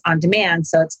goes on demand.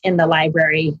 So it's in the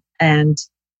library. And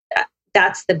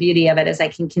that's the beauty of it, is I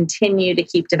can continue to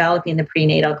keep developing the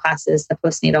prenatal classes, the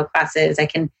postnatal classes. I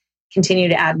can continue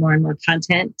to add more and more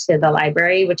content to the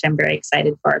library, which I'm very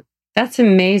excited for. That's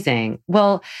amazing.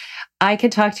 Well, I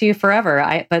could talk to you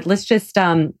forever, but let's just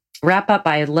wrap up.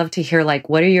 I'd love to hear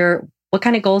what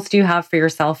kind of goals do you have for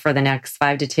yourself for the next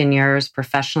 5 to 10 years,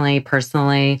 professionally,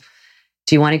 personally?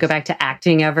 Do you want to go back to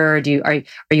acting ever? Are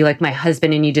you like my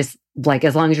husband and you just like,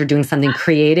 as long as you're doing something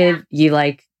creative, you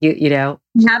like, I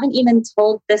haven't even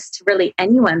told this to really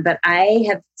anyone, but I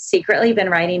have secretly been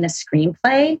writing a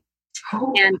screenplay.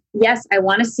 Oh. And yes, I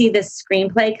want to see this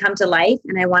screenplay come to life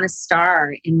and I want to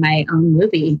star in my own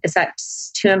movie. Is that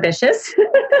too ambitious?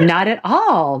 Not at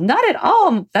all. Not at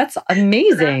all. That's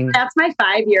amazing. That's my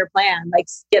 5-year plan. Like,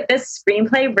 get this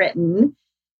screenplay written,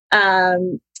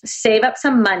 save up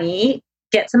some money,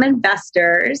 get some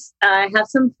investors. I have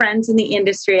some friends in the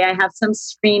industry. I have some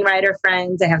screenwriter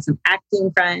friends. I have some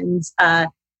acting friends,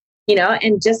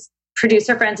 and just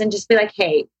producer friends, and just be like,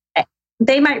 hey,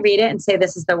 they might read it and say,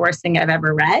 this is the worst thing I've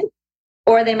ever read.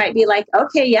 Or they might be like,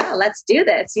 okay, yeah, let's do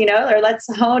this, or let's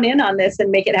hone in on this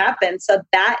and make it happen. So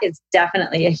that is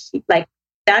definitely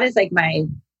that is like my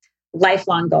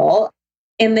lifelong goal.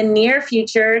 In the near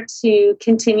future, to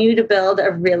continue to build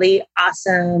a really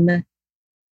awesome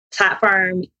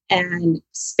platform and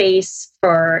space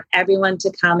for everyone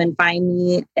to come and find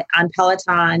me on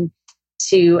Peloton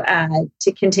to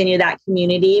continue that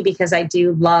community, because I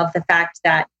do love the fact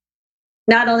that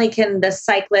not only can the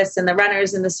cyclists and the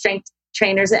runners and the strength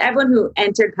trainers and everyone who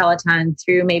entered Peloton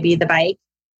through maybe the bike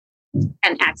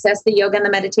and access the yoga and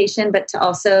the meditation, but to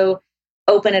also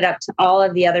open it up to all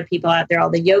of the other people out there, all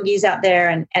the yogis out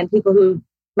there, and people who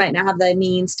might not have the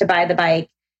means to buy the bike,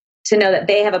 to know that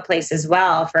they have a place as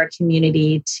well for a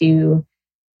community to,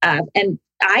 and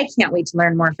I can't wait to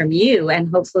learn more from you and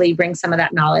hopefully bring some of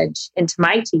that knowledge into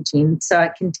my teaching so I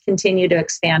can continue to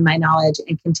expand my knowledge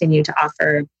and continue to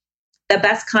offer the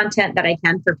best content that I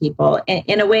can for people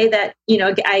in a way that,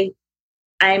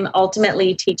 I'm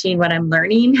ultimately teaching what I'm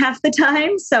learning half the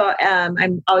time. So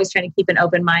I'm always trying to keep an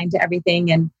open mind to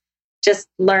everything and just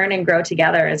learn and grow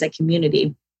together as a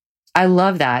community. I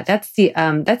love that. That's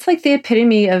like the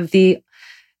epitome of the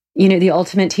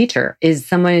ultimate teacher, is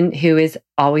someone who is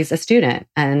always a student.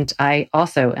 And I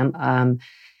also am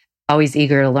always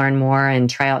eager to learn more and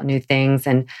try out new things.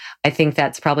 And I think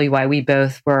that's probably why we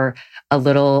both were a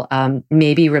little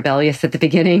maybe rebellious at the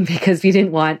beginning, because we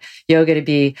didn't want yoga to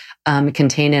be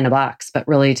contained in a box, but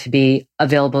really to be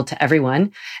available to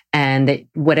everyone. And that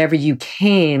whatever you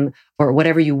came or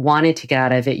whatever you wanted to get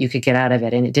out of it, you could get out of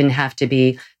it. And it didn't have to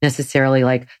be necessarily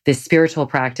like this spiritual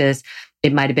practice.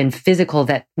 It might have been physical,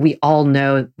 that we all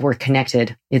know we're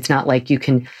connected. It's not like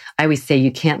I always say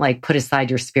you can't like put aside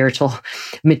your spiritual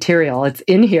material. It's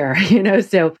in here,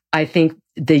 So I think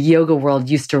the yoga world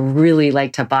used to really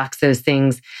like to box those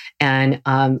things. And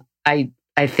I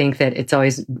think that it's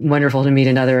always wonderful to meet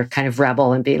another kind of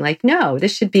rebel and being like, no,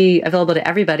 this should be available to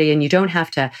everybody. And you don't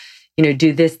have to,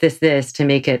 do this to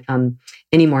make it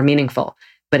any more meaningful,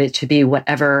 but it should be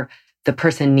whatever the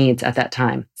person needs at that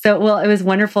time. So, well, it was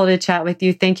wonderful to chat with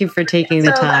you. Thank you for taking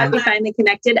the time. We finally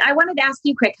connected. I wanted to ask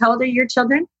you quick, how old are your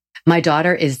children? My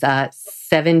daughter is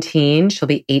 17. She'll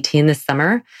be 18 this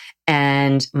summer.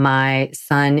 And my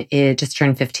son just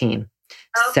turned 15.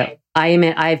 Okay. So I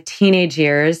have teenage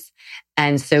years.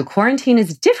 And so quarantine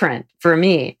is different for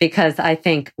me, because I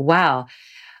think, wow,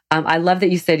 I love that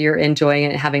you said you're enjoying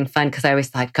it and having fun, because I always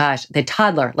thought, gosh, the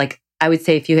toddler, like I would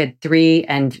say if you had 3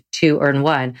 and 2 or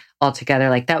 1 all together,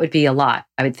 like that would be a lot,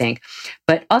 I would think.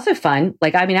 But also fun.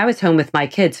 Like, I was home with my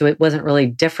kids, so it wasn't really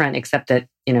different, except that,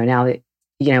 now that,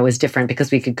 it was different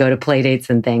because we could go to play dates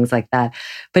and things like that.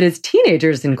 But as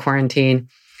teenagers in quarantine,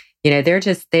 they're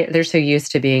so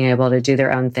used to being able to do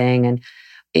their own thing. And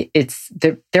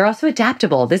they're also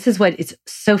adaptable. This is what is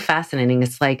so fascinating.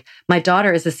 It's like my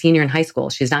daughter is a senior in high school.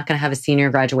 She's not going to have a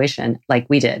senior graduation like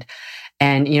we did.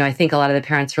 And, I think a lot of the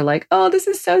parents are like, oh, this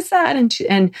is so sad.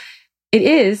 And it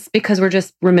is, because we're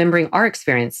just remembering our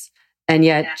experience. And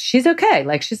yet she's okay.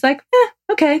 Like, she's like,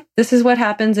 okay, this is what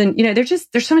happens. And,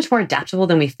 they're so much more adaptable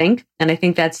than we think. And I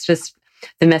think that's just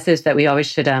the message that we always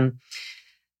should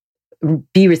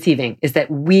be receiving, is that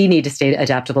we need to stay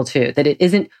adaptable too, that it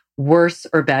isn't worse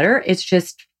or better. It's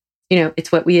just,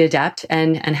 it's what we adapt,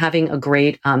 and having a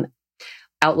great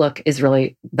outlook is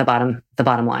really the bottom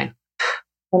line.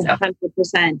 100%.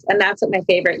 And that's what my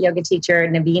favorite yoga teacher,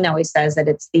 Naveen, always says, that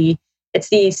it's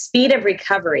the speed of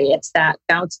recovery. It's that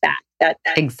bounce back. That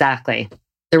exactly.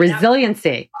 The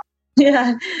resiliency.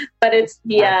 Yeah. But it's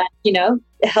the,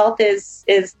 health is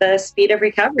the speed of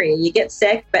recovery. You get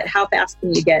sick, but how fast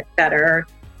can you get better?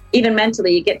 Even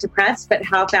mentally, you get depressed, but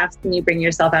how fast can you bring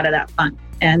yourself out of that funk?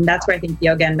 And that's where I think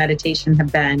yoga and meditation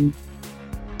have been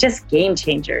just game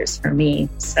changers for me.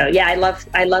 So yeah, I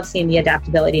love seeing the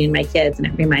adaptability in my kids, and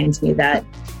it reminds me that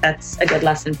that's a good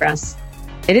lesson for us.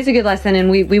 It is a good lesson, and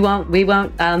we won't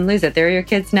lose it. They're your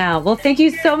kids now. Well, thank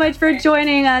you so much for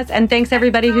joining us, and thanks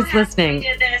everybody who's listening.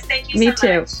 Thank you. Me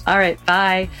too. All right,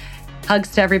 bye.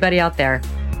 Hugs to everybody out there.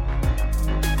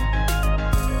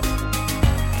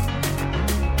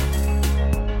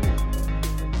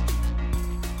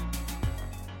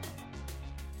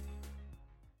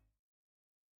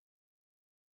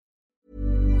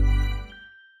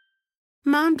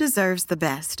 Mom deserves the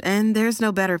best, and there's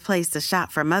no better place to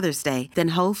shop for Mother's Day than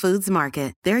Whole Foods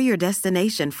Market. They're your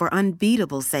destination for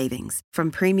unbeatable savings,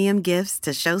 from premium gifts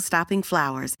to show-stopping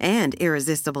flowers and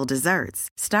irresistible desserts.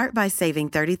 Start by saving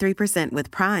 33%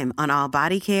 with Prime on all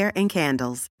body care and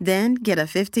candles. Then get a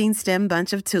 15-stem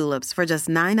bunch of tulips for just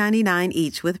 $9.99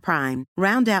 each with Prime.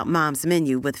 Round out Mom's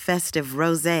menu with festive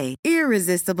rosé,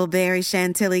 irresistible berry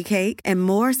chantilly cake, and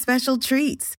more special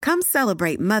treats. Come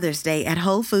celebrate Mother's Day at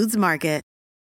Whole Foods Market.